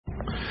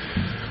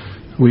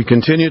We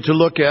continue to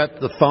look at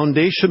the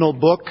foundational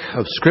book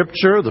of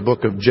Scripture, the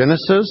book of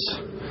Genesis.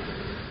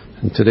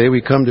 And today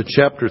we come to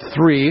chapter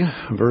 3,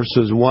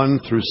 verses 1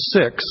 through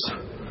 6,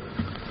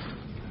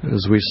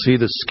 as we see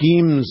the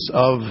schemes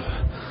of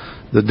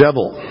the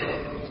devil.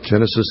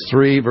 Genesis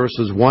 3,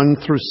 verses 1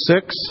 through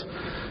 6,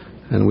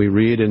 and we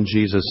read in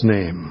Jesus'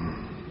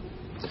 name.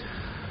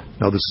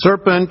 Now the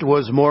serpent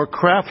was more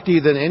crafty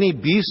than any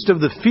beast of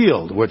the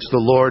field which the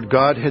Lord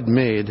God had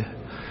made.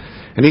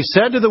 And he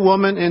said to the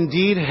woman,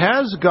 "Indeed,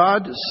 has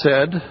God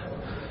said,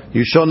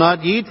 'You shall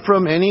not eat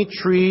from any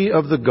tree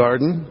of the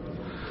garden'?"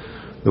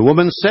 The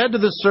woman said to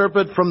the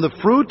serpent, "From the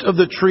fruit of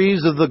the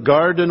trees of the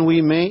garden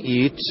we may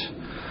eat,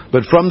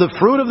 but from the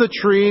fruit of the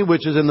tree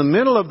which is in the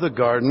middle of the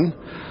garden,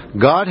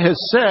 God has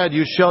said,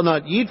 'You shall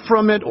not eat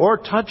from it or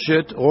touch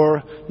it,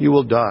 or you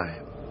will die.'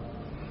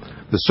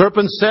 The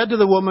serpent said to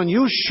the woman,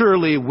 'You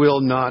surely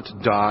will not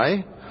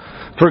die.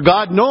 For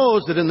God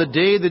knows that in the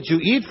day that you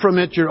eat from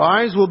it, your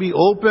eyes will be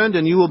opened,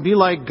 and you will be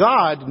like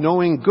God,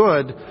 knowing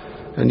good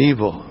and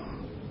evil.'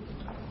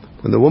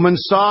 When the woman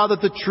saw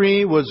that the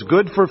tree was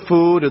good for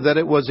food, and that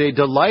it was a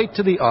delight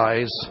to the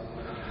eyes,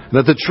 and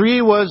that the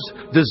tree was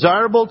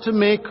desirable to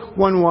make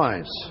one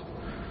wise,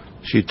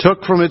 she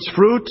took from its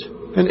fruit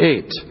and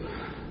ate.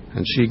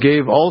 And she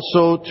gave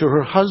also to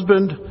her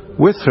husband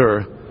with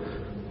her,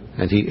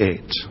 and he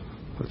ate."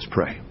 Let's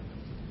pray.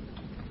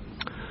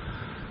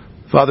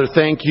 Father,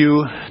 thank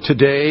you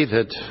today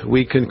that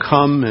we can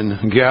come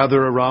and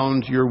gather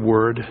around your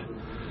word.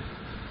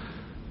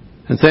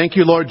 And thank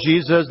you, Lord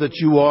Jesus, that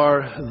you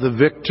are the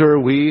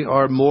victor. We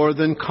are more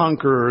than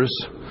conquerors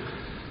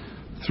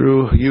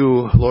through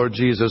you, Lord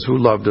Jesus, who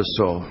loved us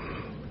so.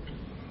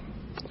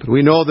 But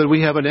we know that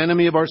we have an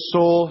enemy of our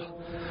soul,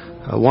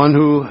 one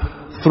who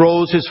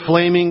throws his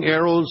flaming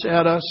arrows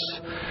at us,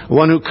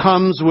 one who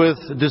comes with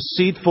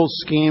deceitful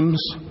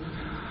schemes.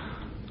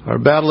 Our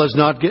battle is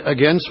not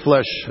against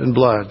flesh and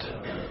blood.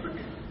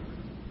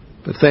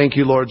 But thank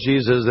you, Lord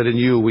Jesus, that in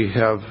you we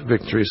have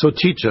victory. So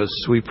teach us,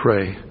 we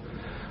pray.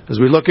 As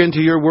we look into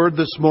your word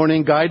this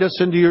morning, guide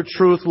us into your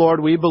truth, Lord.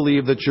 We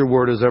believe that your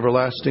word is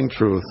everlasting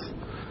truth.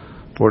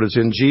 For it is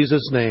in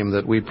Jesus' name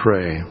that we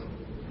pray.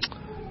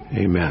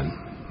 Amen.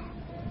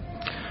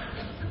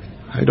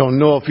 I don't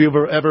know if you've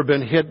ever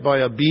been hit by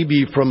a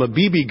BB from a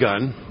BB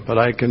gun, but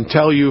I can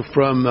tell you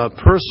from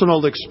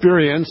personal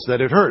experience that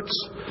it hurts.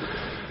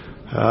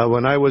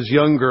 When I was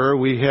younger,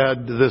 we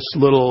had this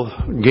little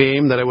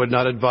game that I would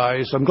not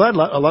advise. I'm glad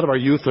a lot of our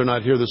youth are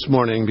not here this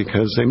morning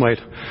because they might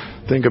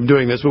think I'm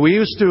doing this. But we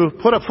used to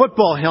put a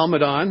football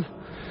helmet on,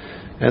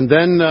 and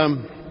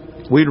then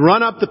we'd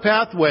run up the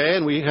pathway,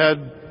 and we had,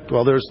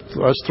 well, there's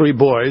us three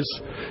boys.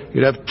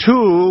 You'd have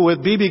two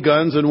with BB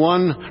guns and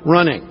one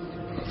running.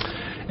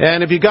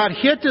 And if you got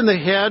hit in the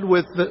head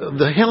with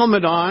the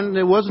helmet on,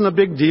 it wasn't a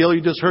big deal.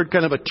 You just heard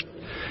kind of a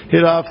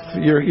hit off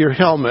your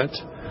helmet.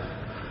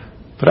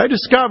 But I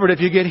discovered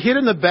if you get hit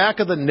in the back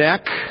of the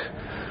neck,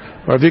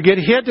 or if you get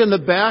hit in the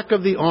back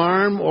of the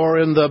arm, or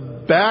in the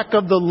back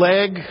of the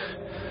leg,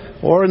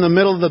 or in the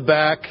middle of the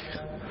back,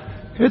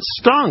 it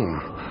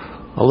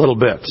stung a little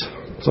bit.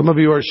 Some of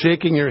you are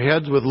shaking your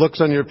heads with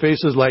looks on your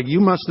faces like you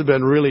must have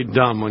been really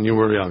dumb when you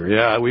were younger.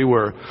 Yeah, we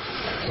were.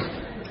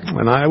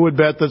 And I would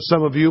bet that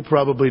some of you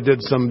probably did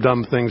some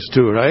dumb things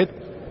too, right?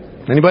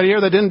 Anybody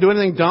here that didn't do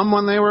anything dumb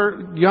when they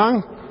were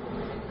young?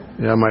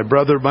 Yeah, my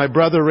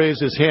brother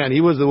raised his hand.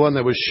 He was the one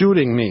that was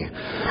shooting me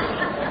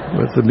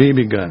with the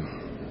BB gun.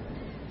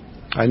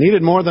 I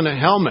needed more than a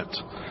helmet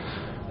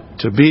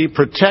to be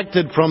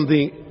protected from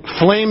the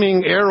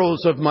flaming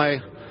arrows of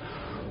my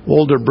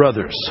older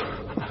brothers.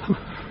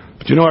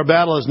 But you know, our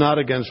battle is not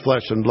against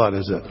flesh and blood,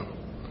 is it?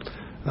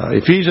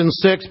 Ephesians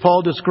 6,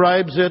 Paul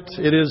describes it.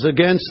 It is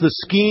against the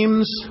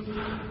schemes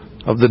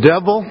of the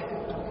devil,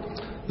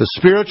 the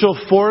spiritual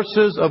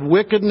forces of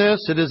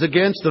wickedness. It is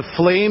against the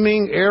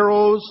flaming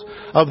arrows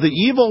of the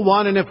evil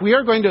one. And if we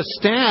are going to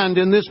stand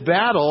in this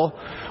battle,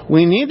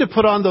 we need to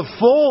put on the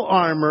full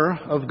armor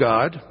of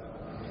God.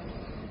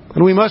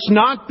 And we must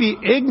not be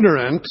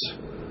ignorant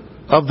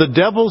of the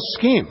devil's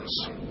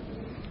schemes.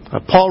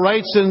 Paul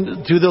writes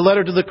into the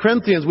letter to the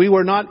Corinthians, we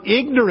were not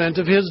ignorant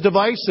of his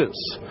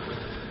devices.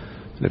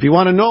 And if you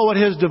want to know what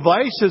his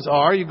devices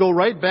are, you go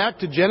right back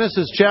to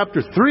Genesis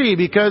chapter 3,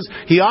 because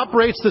he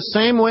operates the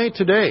same way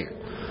today,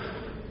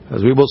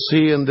 as we will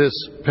see in this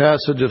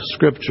passage of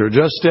Scripture.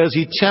 Just as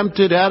he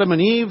tempted Adam and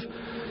Eve,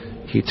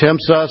 he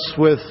tempts us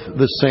with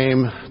the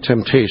same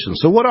temptation.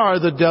 So what are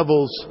the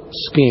devil's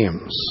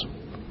schemes?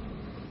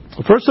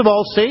 Well, first of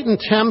all, Satan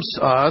tempts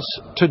us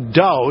to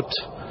doubt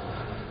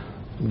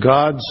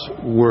God's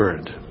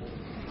Word.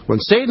 When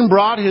Satan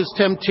brought his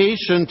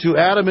temptation to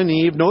Adam and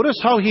Eve, notice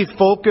how he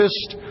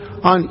focused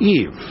on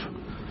Eve.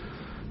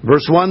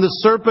 Verse 1, the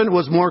serpent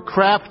was more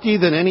crafty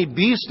than any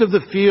beast of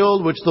the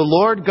field which the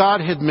Lord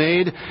God had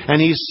made. And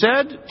he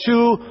said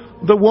to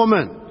the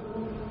woman,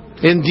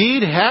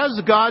 "Indeed, has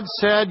God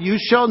said, 'You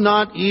shall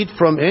not eat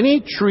from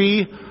any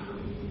tree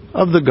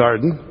of the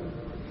garden'?"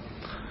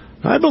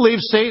 I believe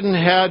Satan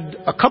had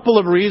a couple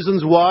of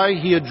reasons why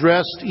he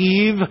addressed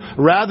Eve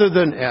rather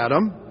than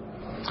Adam.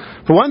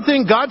 For one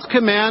thing, God's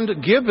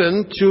command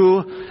given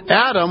to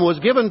Adam was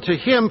given to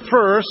him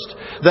first,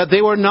 that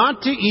they were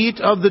not to eat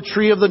of the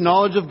tree of the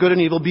knowledge of good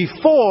and evil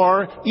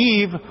before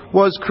Eve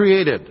was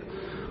created.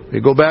 We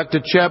go back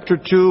to chapter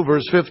 2,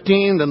 verse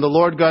 15. Then the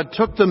Lord God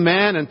took the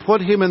man and put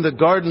him in the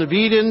Garden of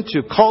Eden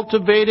to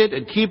cultivate it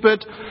and keep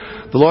it.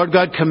 The Lord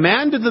God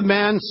commanded the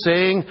man,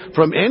 saying,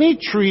 from any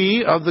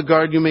tree of the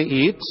garden you may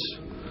eat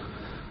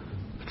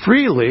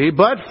freely,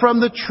 but from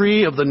the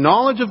tree of the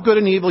knowledge of good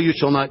and evil you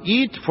shall not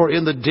eat, for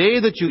in the day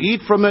that you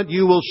eat from it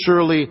you will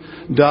surely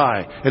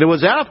die. And it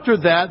was after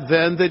that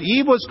then that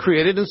Eve was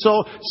created, and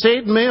so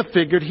Satan may have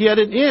figured he had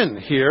an in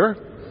here.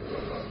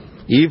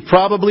 Eve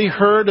probably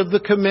heard of the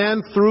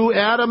command through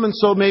Adam, and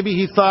so maybe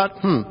he thought,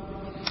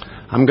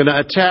 I'm going to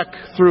attack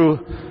through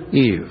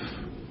Eve.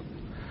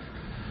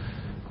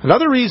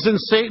 Another reason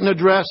Satan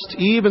addressed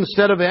Eve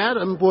instead of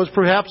Adam was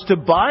perhaps to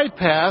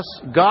bypass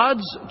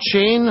God's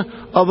chain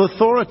of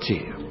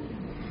authority.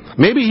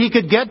 Maybe he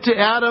could get to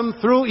Adam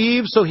through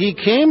Eve, so he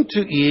came to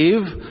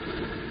Eve,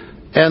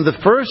 and the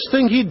first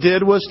thing he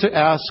did was to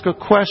ask a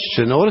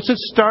question. Notice it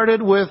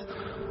started with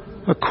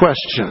a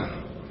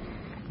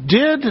question.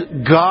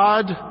 Did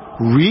God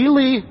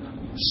really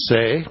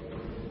say?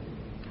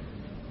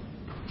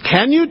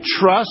 Can you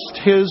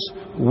trust His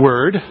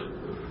word?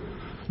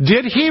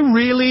 Did He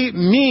really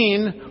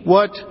mean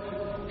what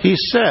He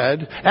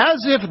said?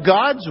 As if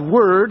God's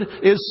word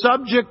is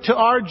subject to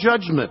our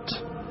judgment.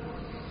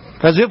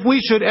 As if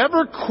we should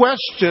ever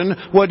question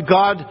what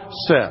God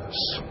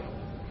says.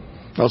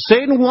 Now,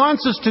 Satan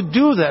wants us to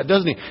do that,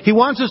 doesn't he? He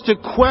wants us to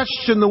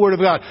question the word of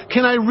God.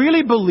 Can I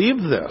really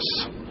believe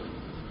this?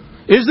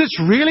 Is this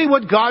really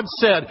what God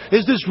said?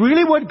 Is this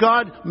really what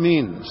God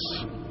means?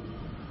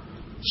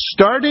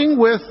 Starting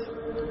with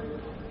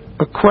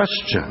a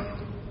question.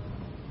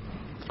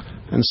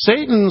 And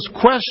Satan's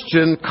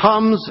question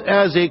comes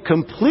as a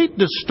complete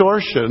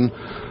distortion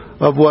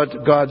of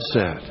what God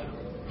said.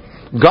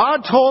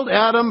 God told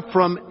Adam,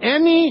 from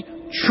any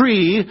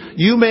tree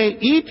you may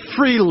eat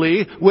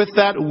freely, with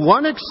that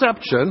one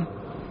exception.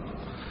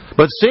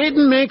 But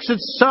Satan makes it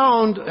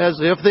sound as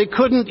if they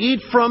couldn't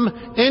eat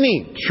from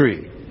any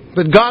tree.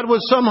 That God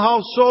was somehow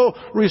so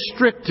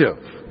restrictive.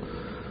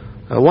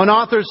 One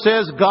author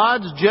says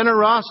God's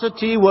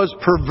generosity was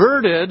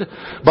perverted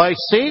by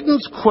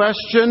Satan's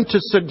question to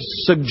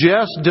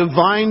suggest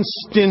divine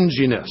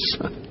stinginess.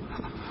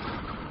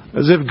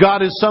 As if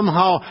God is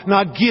somehow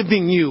not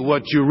giving you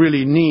what you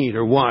really need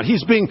or want.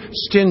 He's being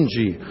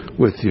stingy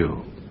with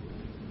you.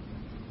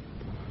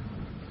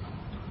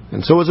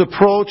 And so his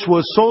approach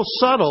was so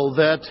subtle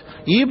that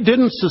Eve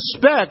didn't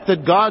suspect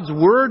that God's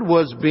word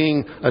was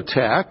being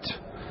attacked.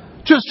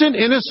 Just an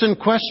innocent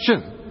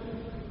question.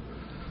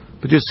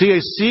 But you see,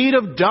 a seed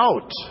of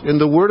doubt in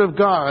the Word of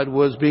God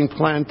was being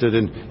planted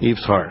in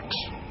Eve's heart.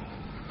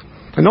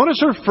 And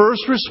notice her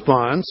first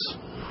response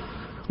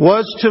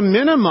was to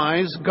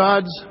minimize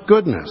God's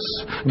goodness.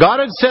 God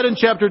had said in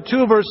chapter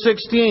 2, verse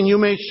 16, you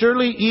may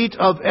surely eat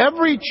of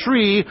every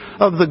tree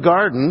of the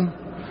garden.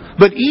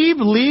 But Eve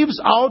leaves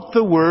out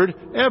the word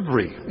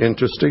every,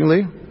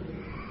 interestingly.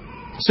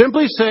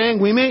 Simply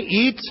saying we may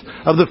eat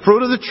of the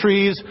fruit of the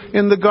trees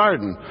in the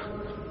garden.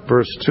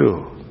 Verse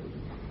 2.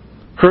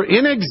 Her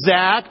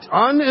inexact,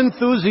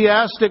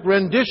 unenthusiastic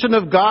rendition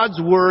of God's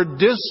word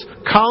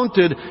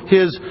discounted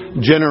His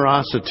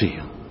generosity.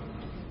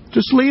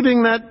 Just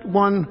leaving that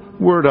one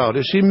word out.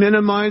 Is she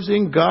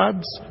minimizing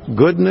God's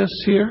goodness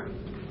here?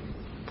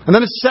 And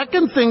then the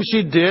second thing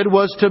she did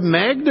was to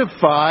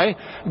magnify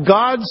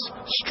God's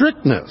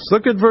strictness.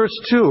 Look at verse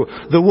 2.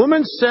 The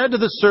woman said to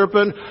the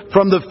serpent,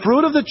 from the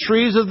fruit of the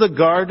trees of the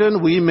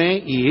garden we may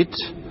eat.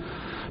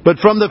 But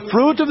from the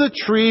fruit of the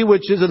tree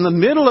which is in the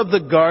middle of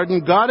the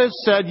garden, God has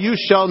said, you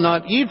shall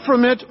not eat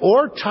from it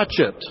or touch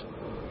it,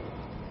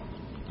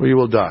 or you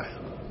will die.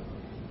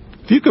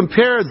 If you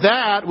compare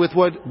that with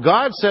what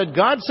God said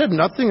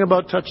nothing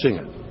about touching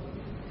it.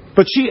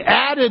 But she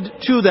added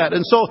to that.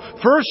 And so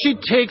first she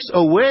takes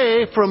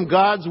away from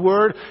God's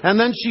word, and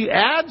then she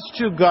adds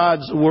to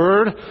God's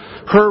word.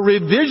 Her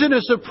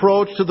revisionist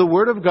approach to the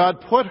word of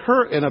God put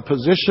her in a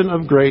position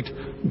of great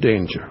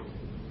danger.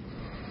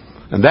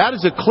 And that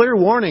is a clear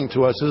warning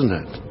to us, isn't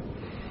it?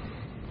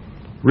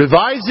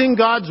 Revising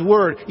God's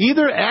word,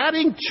 either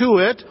adding to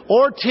it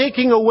or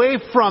taking away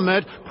from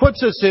it,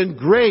 puts us in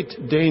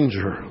great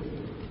danger.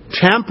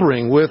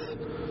 Tampering with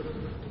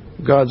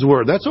God's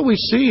word. That's what we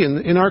see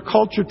in our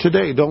culture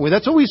today, don't we?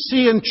 That's what we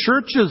see in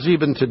churches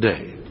even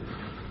today.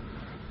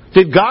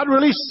 Did God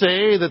really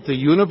say that the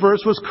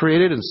universe was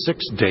created in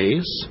 6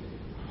 days?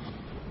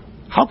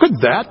 How could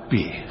that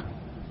be?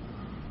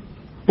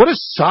 What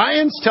does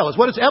science tell us?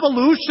 What does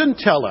evolution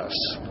tell us?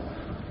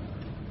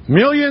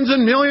 Millions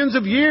and millions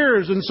of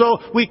years. And so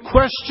we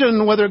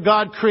question whether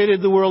God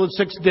created the world in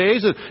 6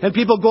 days. And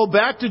people go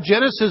back to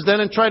Genesis then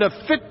and try to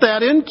fit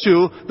that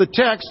into the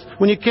text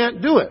when you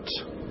can't do it.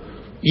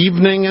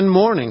 Evening and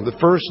morning, the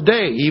first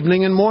day.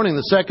 Evening and morning,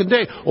 the second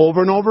day.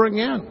 Over and over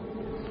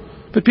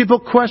again. But people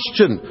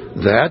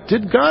question that.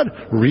 Did God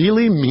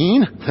really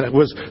mean that it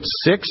was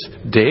 6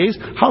 days?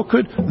 How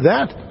could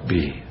that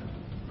be?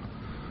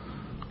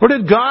 Or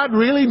did God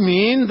really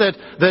mean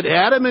that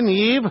Adam and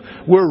Eve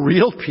were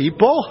real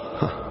people?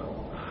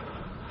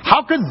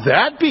 How could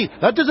that be?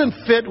 That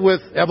doesn't fit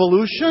with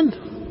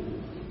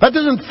evolution. That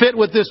doesn't fit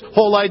with this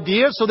whole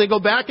idea. So they go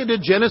back into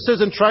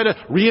Genesis and try to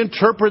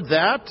reinterpret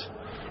that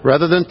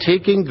rather than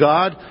taking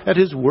God at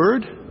His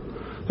word.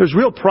 There's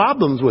real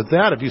problems with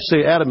that if you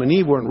say Adam and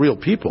Eve weren't real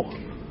people.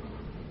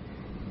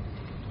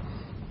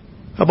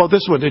 How about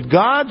this one? Did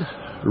God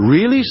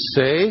really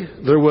say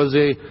there was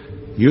a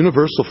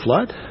universal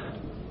flood?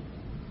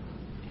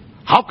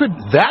 How could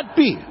that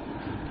be?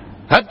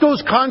 That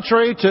goes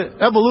contrary to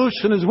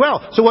evolution as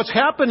well. So what's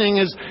happening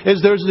is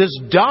there's this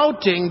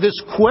doubting, this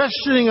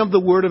questioning of the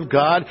Word of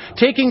God,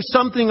 taking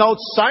something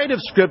outside of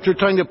Scripture,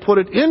 trying to put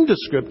it into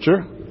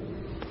Scripture,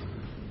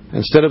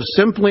 instead of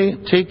simply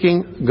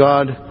taking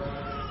God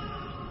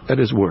at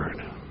His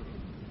Word.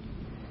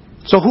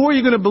 So who are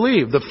you going to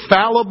believe? The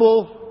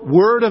fallible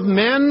Word of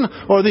men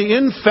or the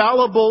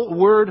infallible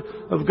Word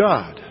of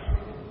God?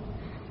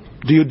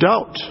 Do you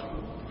doubt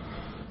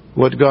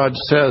what God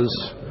says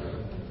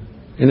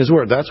in His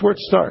Word? That's where it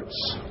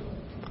starts.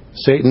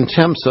 Satan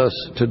tempts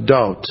us to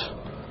doubt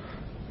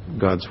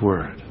God's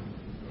Word.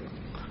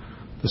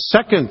 The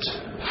second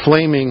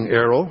flaming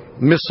arrow,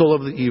 missile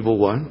of the evil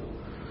one,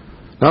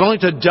 not only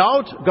to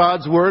doubt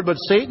God's Word, but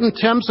Satan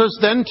tempts us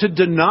then to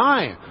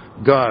deny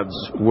God's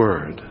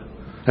Word.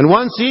 And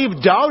once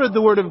Eve doubted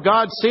the Word of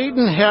God,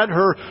 Satan had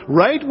her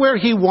right where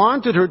he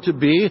wanted her to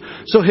be.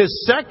 So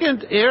his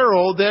second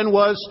arrow then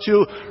was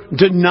to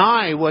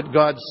deny what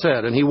God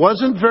said. And he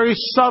wasn't very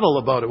subtle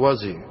about it,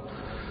 was he?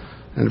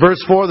 In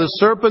verse 4, the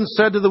serpent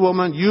said to the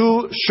woman,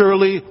 "You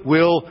surely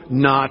will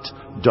not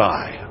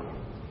die."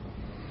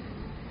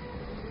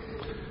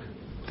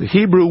 The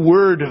Hebrew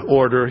word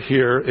order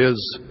here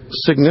is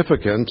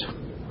significant.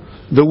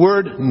 The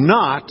word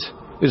 "not"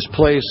 is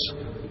placed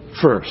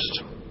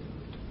first.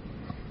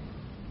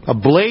 A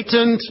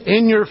blatant,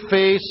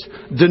 in-your-face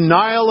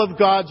denial of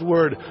God's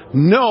Word.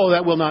 No,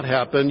 that will not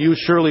happen. You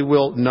surely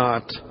will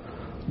not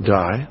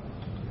die.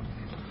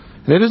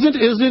 And isn't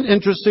it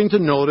interesting to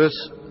notice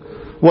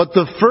what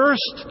the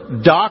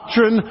first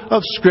doctrine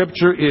of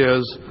Scripture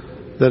is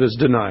that is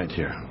denied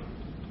here?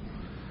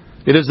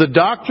 It is the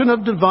doctrine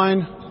of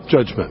divine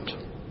judgment.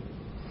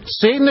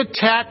 Satan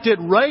attacked it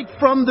right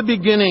from the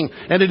beginning,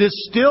 and it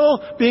is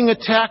still being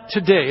attacked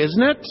today,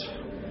 isn't it?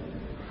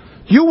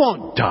 You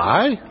won't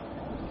die.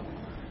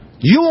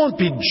 You won't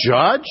be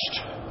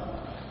judged.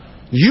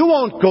 You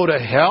won't go to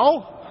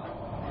hell.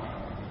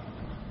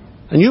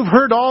 And you've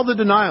heard all the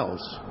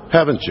denials,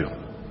 haven't you?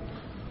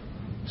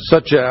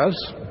 Such as,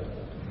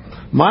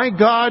 my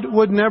God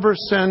would never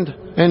send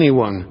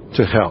anyone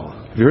to hell.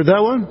 Have you heard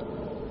that one?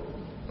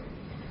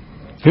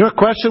 You know a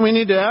question we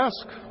need to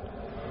ask?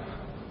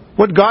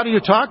 What God are you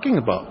talking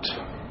about?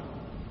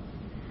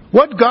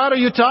 What God are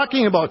you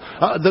talking about?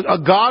 A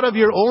God of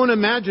your own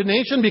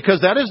imagination?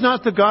 Because that is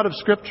not the God of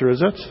Scripture,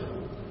 is it?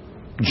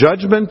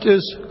 Judgment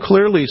is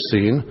clearly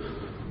seen,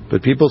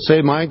 but people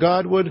say, my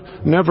God would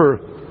never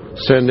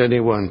send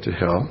anyone to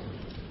hell.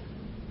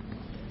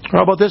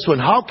 How about this one?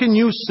 How can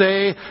you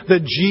say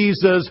that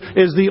Jesus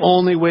is the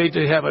only way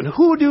to heaven?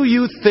 Who do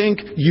you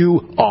think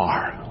you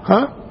are?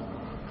 Huh?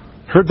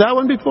 Heard that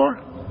one before?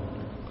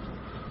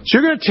 So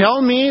you're going to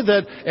tell me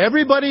that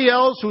everybody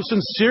else who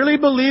sincerely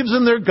believes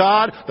in their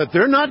God, that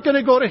they're not going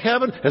to go to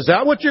heaven? Is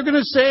that what you're going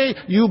to say?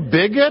 You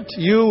bigot?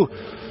 You...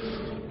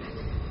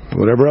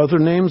 whatever other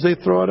names they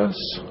throw at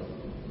us?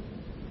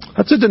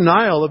 That's a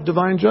denial of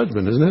divine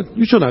judgment, isn't it?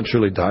 You shall not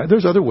surely die.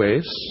 There's other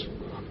ways.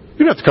 You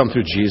don't have to come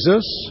through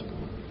Jesus.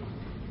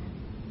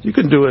 You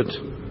can do it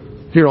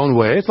your own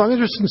way, as long as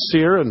you're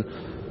sincere in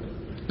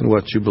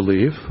what you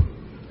believe.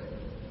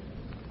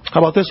 How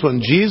about this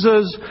one?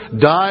 Jesus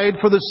died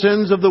for the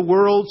sins of the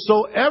world,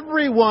 so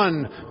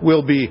everyone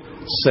will be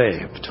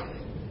saved.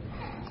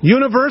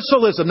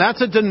 Universalism,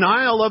 that's a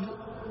denial of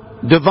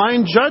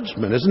divine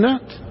judgment, isn't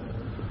it?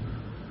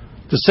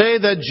 To say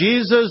that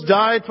Jesus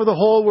died for the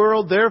whole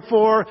world,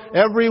 therefore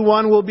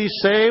everyone will be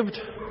saved.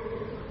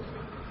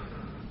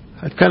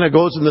 That kind of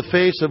goes in the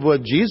face of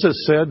what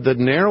Jesus said, that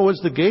narrow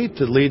is the gate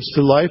that leads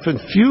to life, and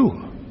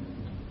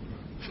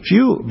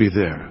few be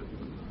there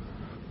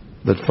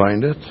that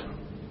find it.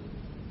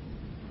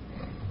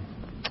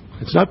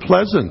 It's not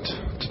pleasant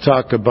to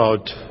talk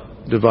about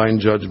divine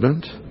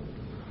judgment,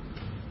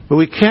 but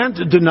we can't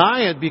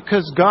deny it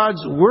because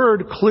God's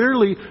Word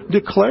clearly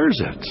declares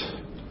it.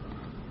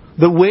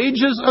 The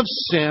wages of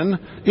sin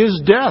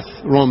is death,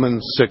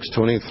 Romans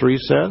 6:23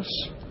 says.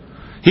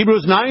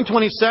 Hebrews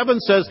 9:27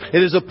 says,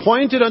 it is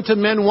appointed unto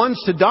men once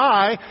to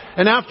die,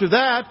 and after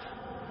that,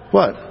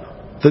 what?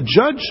 The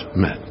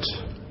judgment.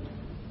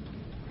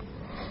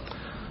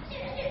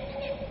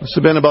 This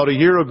had been about a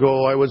year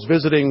ago. I was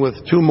visiting with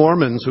two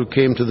Mormons who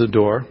came to the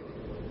door.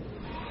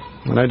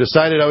 And I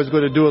decided I was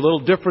going to do a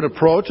little different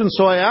approach. And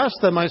so I asked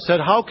them, I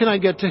said, how can I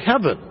get to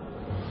heaven?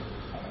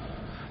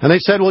 And they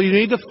said, well, you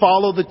need to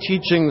follow the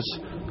teachings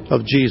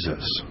of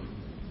Jesus.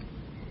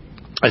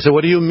 I said,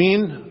 what do you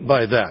mean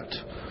by that?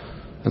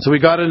 And so we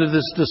got into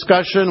this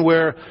discussion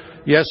where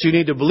yes, you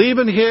need to believe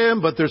in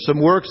Him, but there's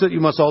some works that you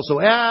must also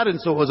add. And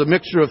so it was a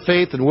mixture of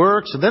faith and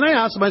works. And then I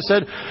asked them, I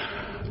said,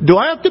 do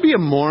I have to be a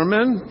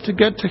Mormon to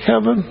get to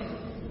heaven?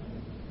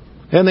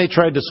 And they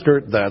tried to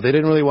skirt that. They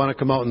didn't really want to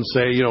come out and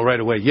say, right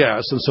away,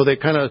 yes. And so they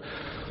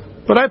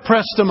but I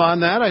pressed them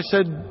on that. I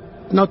said,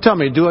 now tell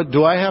me,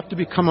 do I have to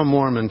become a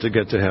Mormon to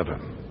get to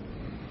heaven?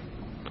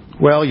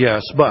 Well,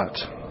 yes, but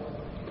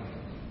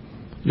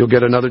you'll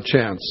get another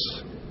chance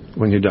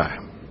when you die.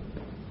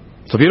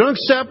 So if you don't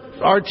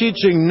accept our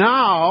teaching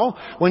now,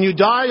 when you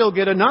die, you'll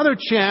get another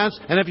chance.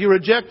 And if you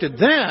reject it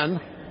then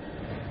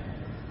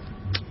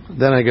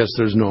I guess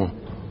there's no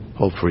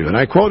hope for you. And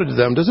I quoted to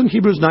them, doesn't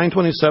Hebrews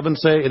 9:27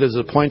 say, it is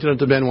appointed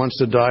unto men once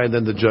to die and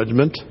then the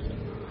judgment?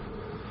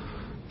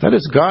 That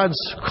is God's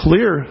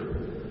clear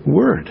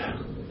word.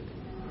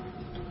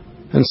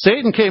 And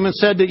Satan came and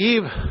said to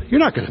Eve, you're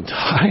not going to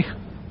die.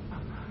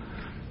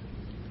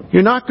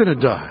 You're not going to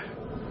die.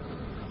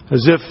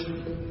 As if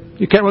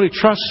you can't really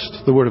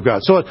trust the Word of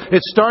God. So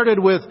it started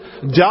with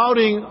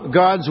doubting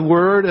God's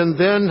Word and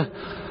then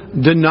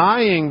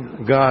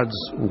denying God's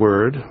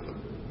Word.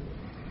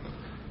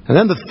 And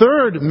then the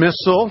third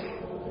missile,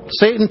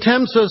 Satan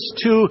tempts us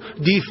to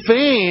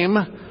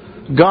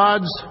defame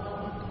God's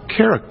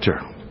character.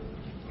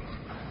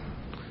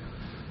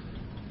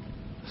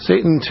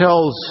 Satan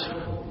tells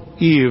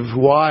Eve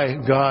why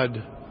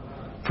God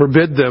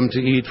forbid them to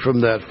eat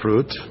from that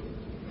fruit.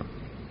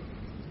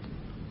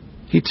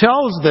 He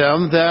tells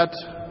them that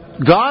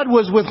God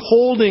was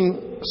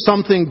withholding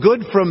something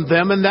good from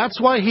them, and that's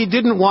why He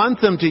didn't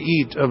want them to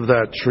eat of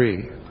that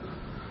tree.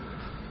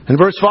 In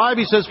verse 5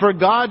 he says, for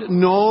God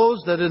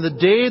knows that in the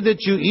day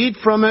that you eat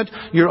from it,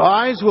 your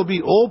eyes will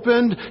be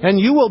opened, and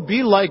you will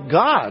be like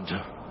God,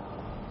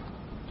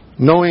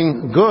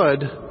 knowing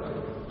good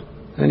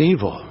and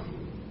evil.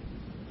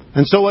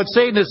 And so what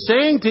Satan is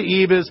saying to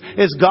Eve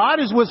is God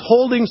is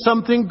withholding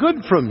something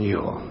good from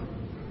you.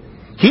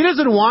 He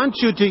doesn't want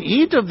you to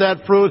eat of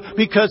that fruit,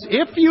 because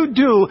if you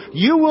do,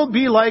 you will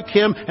be like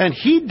Him, and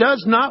He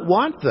does not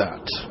want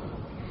that.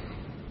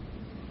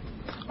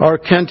 Or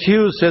Kent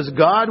Hughes says,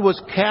 God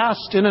was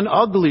cast in an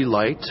ugly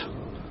light.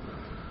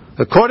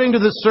 According to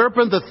the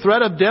serpent, the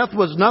threat of death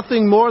was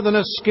nothing more than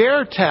a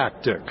scare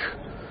tactic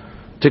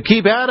to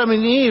keep Adam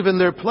and Eve in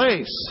their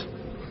place.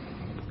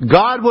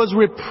 God was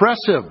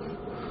repressive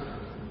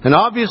and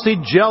obviously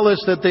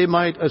jealous that they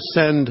might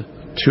ascend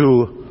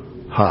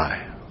too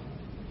high.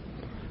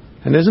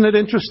 And isn't it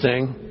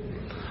interesting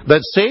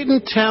that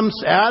Satan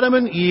tempts Adam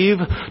and Eve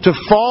to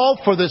fall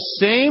for the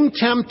same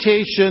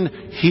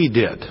temptation he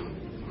did?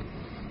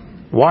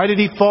 Why did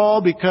he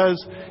fall?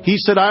 Because he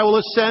said, I will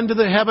ascend to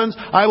the heavens.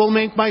 I will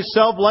make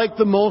myself like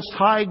the Most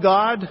High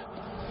God.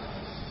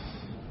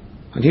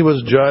 And he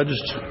was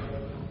judged.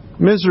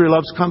 Misery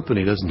loves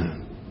company, doesn't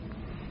it?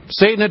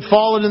 Satan had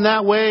fallen in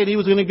that way, and he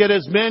was going to get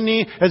as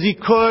many as he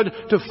could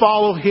to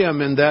follow him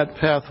in that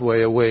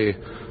pathway away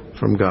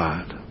from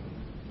God.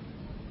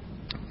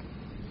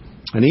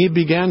 And Eve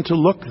began to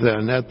look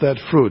then at that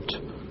fruit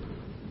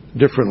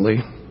differently.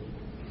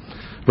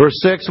 Verse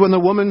 6, when the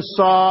woman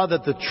saw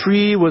that the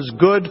tree was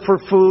good for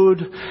food,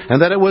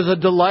 and that it was a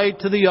delight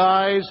to the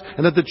eyes,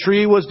 and that the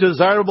tree was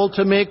desirable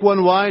to make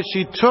one wise,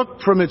 she took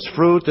from its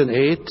fruit and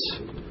ate.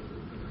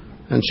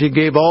 And she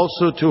gave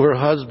also to her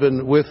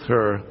husband with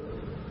her,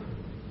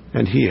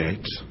 and he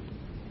ate.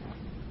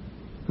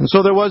 And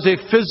so there was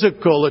a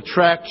physical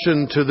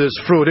attraction to this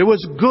fruit. It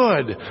was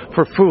good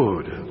for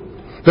food.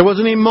 There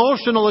was an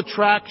emotional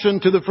attraction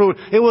to the fruit.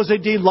 It was a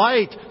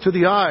delight to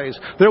the eyes.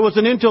 There was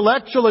an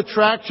intellectual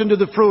attraction to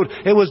the fruit.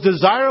 It was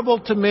desirable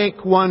to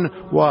make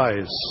one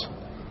wise.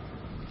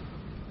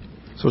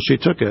 So she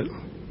took it.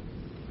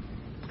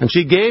 And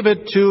she gave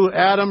it to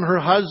Adam, her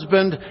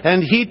husband,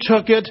 and he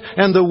took it,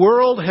 and the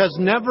world has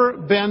never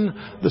been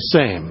the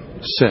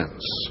same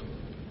since.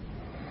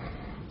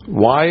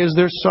 Why is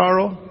there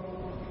sorrow?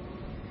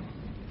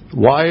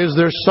 Why is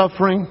there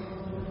suffering?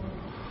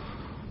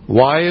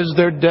 Why is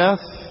there death?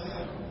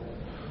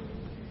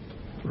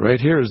 Right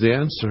here is the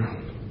answer.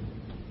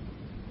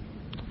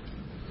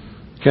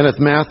 Kenneth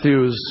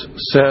Matthews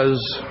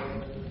says,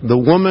 the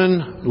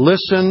woman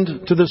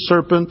listened to the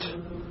serpent,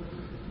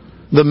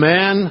 the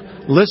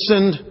man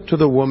listened to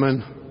the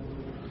woman,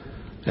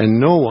 and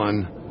no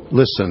one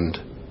listened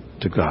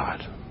to God.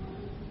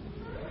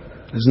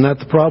 Isn't that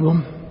the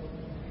problem?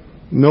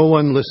 No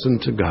one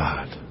listened to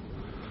God.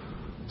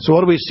 So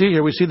what do we see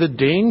here? We see the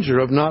danger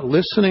of not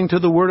listening to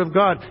the Word of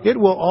God. It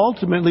will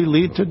ultimately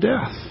lead to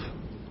death.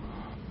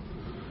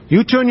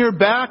 You turn your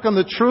back on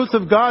the truth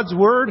of God's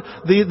Word,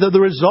 the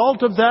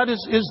result of that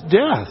is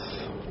death.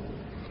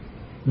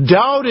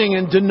 Doubting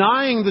and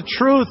denying the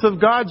truth of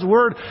God's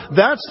Word,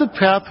 that's the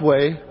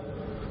pathway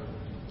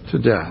to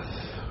death.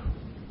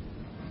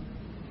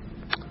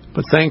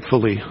 But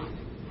thankfully,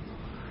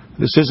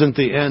 this isn't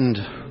the end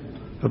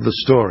of the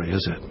story,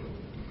 is it?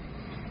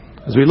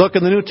 As we look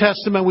in the New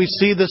Testament, we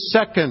see the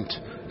second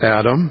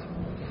Adam,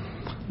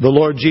 the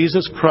Lord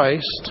Jesus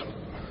Christ,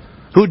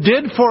 who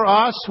did for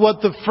us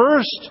what the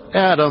first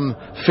Adam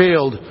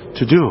failed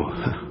to do.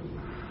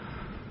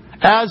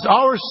 As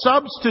our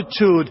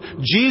substitute,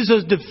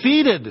 Jesus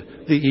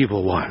defeated the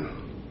evil one.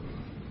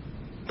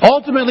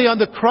 Ultimately on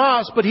the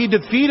cross, but He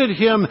defeated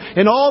him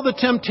in all the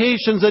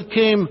temptations that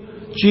came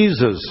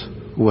Jesus'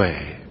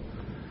 way.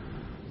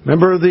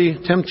 Remember the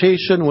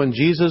temptation when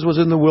Jesus was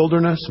in the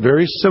wilderness?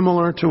 Very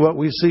similar to what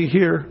we see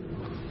here.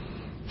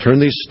 Turn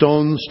these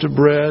stones to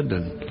bread,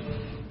 and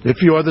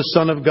if you are the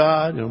Son of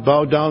God,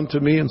 bow down to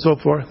me, and so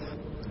forth.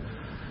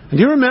 And do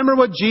you remember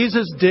what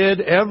Jesus did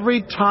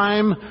every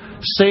time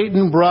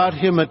Satan brought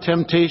him a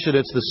temptation?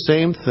 It's the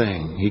same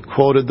thing. He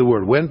quoted the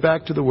Word, went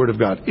back to the Word of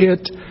God.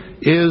 It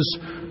is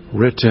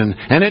written,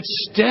 and it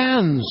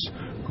stands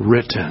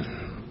written.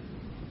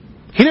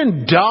 He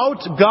didn't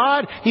doubt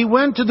God. He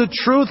went to the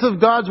truth of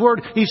God's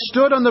Word. He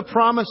stood on the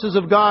promises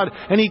of God,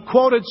 and he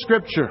quoted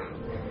Scripture.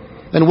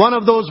 And one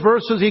of those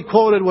verses he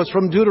quoted was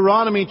from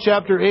Deuteronomy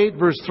chapter 8,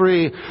 verse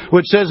 3,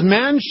 which says,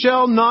 "Man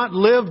shall not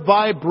live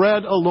by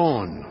bread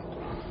alone,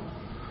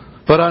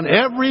 but on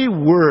every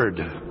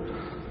word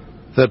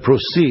that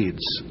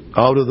proceeds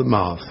out of the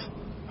mouth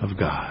of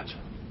God."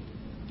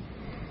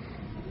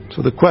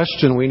 So the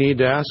question we need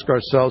to ask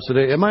ourselves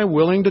today, am I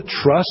willing to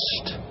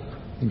trust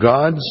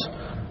God's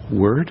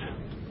Word?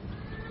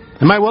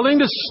 Am I willing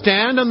to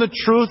stand on the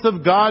truth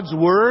of God's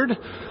Word?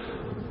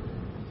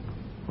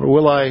 Or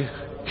will I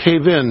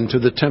cave in to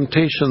the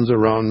temptations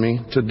around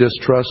me to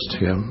distrust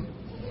Him?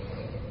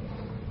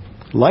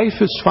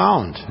 Life is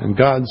found in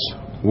God's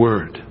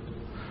Word.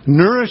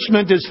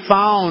 Nourishment is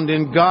found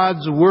in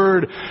God's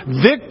Word.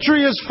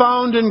 Victory is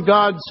found in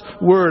God's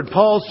Word.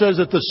 Paul says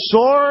that the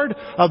sword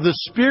of the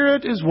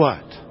Spirit is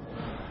what?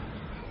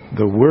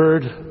 The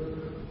Word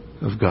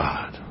of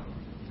God.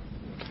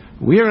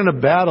 We are in a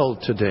battle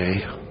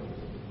today,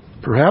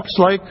 perhaps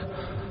like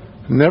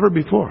never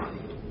before.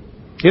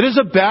 It is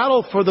a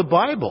battle for the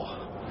Bible.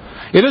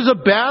 It is a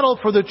battle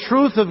for the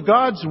truth of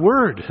God's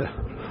Word.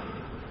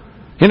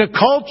 In a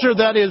culture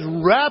that is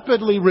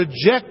rapidly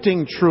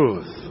rejecting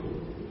truth.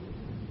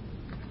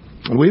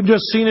 And we've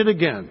just seen it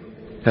again,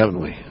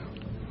 haven't we?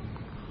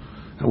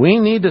 We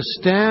need to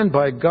stand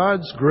by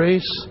God's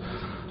grace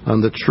on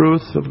the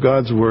truth of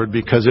God's Word,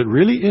 because it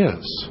really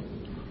is.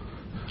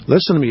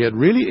 Listen to me, it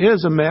really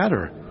is a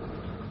matter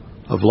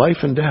of life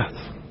and death.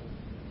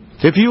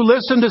 If you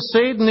listen to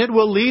Satan, it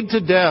will lead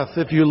to death.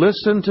 If you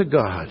listen to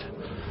God,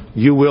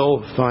 you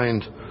will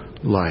find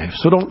life.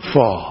 So don't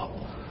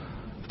fall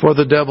for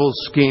the devil's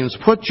schemes.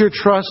 Put your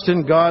trust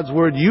in God's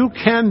Word. You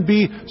can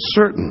be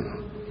certain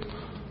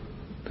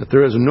that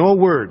there is no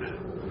word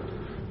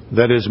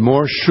that is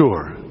more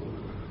sure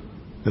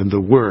than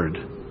the Word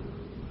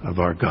of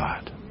our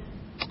God.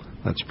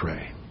 Let's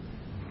pray.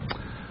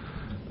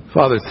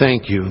 Father,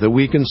 thank you that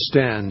we can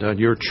stand on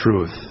your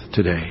truth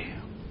today.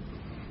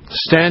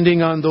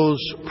 Standing on those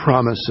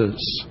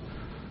promises.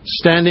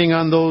 Standing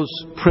on those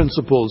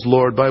principles,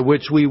 Lord, by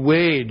which we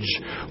wage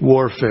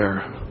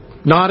warfare.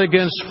 Not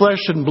against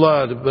flesh and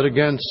blood, but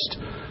against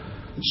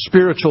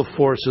spiritual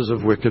forces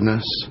of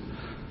wickedness.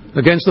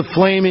 Against the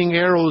flaming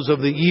arrows of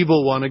the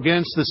evil one.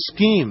 Against the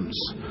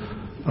schemes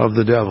of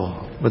the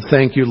devil. But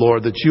thank you,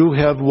 Lord, that you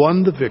have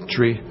won the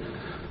victory.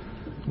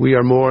 We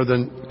are more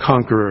than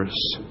conquerors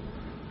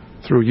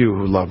through you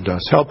who loved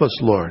us. Help us,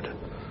 Lord,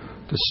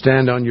 to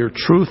stand on your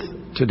truth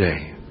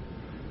today.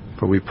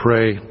 For we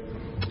pray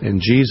in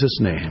Jesus'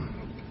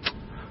 name.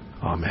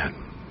 Amen.